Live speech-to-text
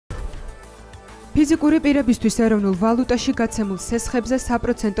ფიზიკური პირებისთვის ეროვნულ ვალუტაში გაცემულ სესხებზე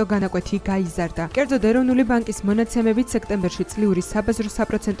საპროცენტო განაკვეთი გაიზარდა. კერძოდ ეროვნული ბანკის მონაცემებით სექტემბერში წლიური საბაზრო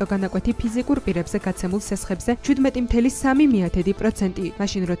საპროცენტო განაკვეთი ფიზიკურ პირებზე გაცემულ სესხებზე 17,3%,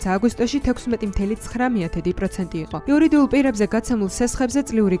 მაშინ როცა აგვისტოში 16,9% იყო. იურიდიულ პირებზე გაცემულ სესხებზე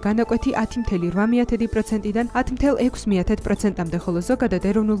წლიური განაკვეთი 10,8%-დან 10,6%-მდე, ხოლო ზოგადად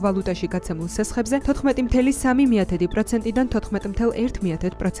ეროვნულ ვალუტაში გაცემულ სესხებზე 14,3%-დან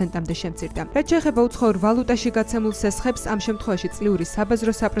 14,1%-მდე შემცირდა. ეხება უცხოურ ვალუტაში გაცემულ სესხებს, ამ შემთხვევაში წლიური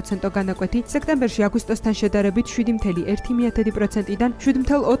საბაზრო საპროცენტო განაკვეთი სექტემბერში აგვისტოსთან შედარებით 7,1%-დან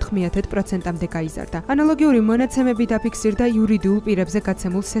 7,4%-მდე გაიზარდა. ანალოგიური მონაცემები დაფიქსირდა იურიდიულ პირებზე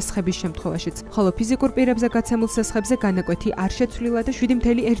გაცემულ სესხების შემთხვევაშიც, ხოლო ფიზიკურ პირებზე გაცემულ სესხებზე განაკვეთი არ შეცვლილა და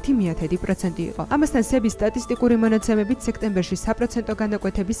 7,1% იყო. ამასთან სების სტატისტიკური მონაცემებით სექტემბერში საპროცენტო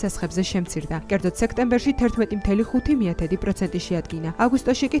განაკვეთები სესხებზე შემცირდა. კერძოდ სექტემბერში 11,5% შეადგინა,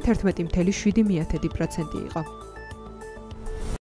 აგვისტოში კი 11,7% იყო.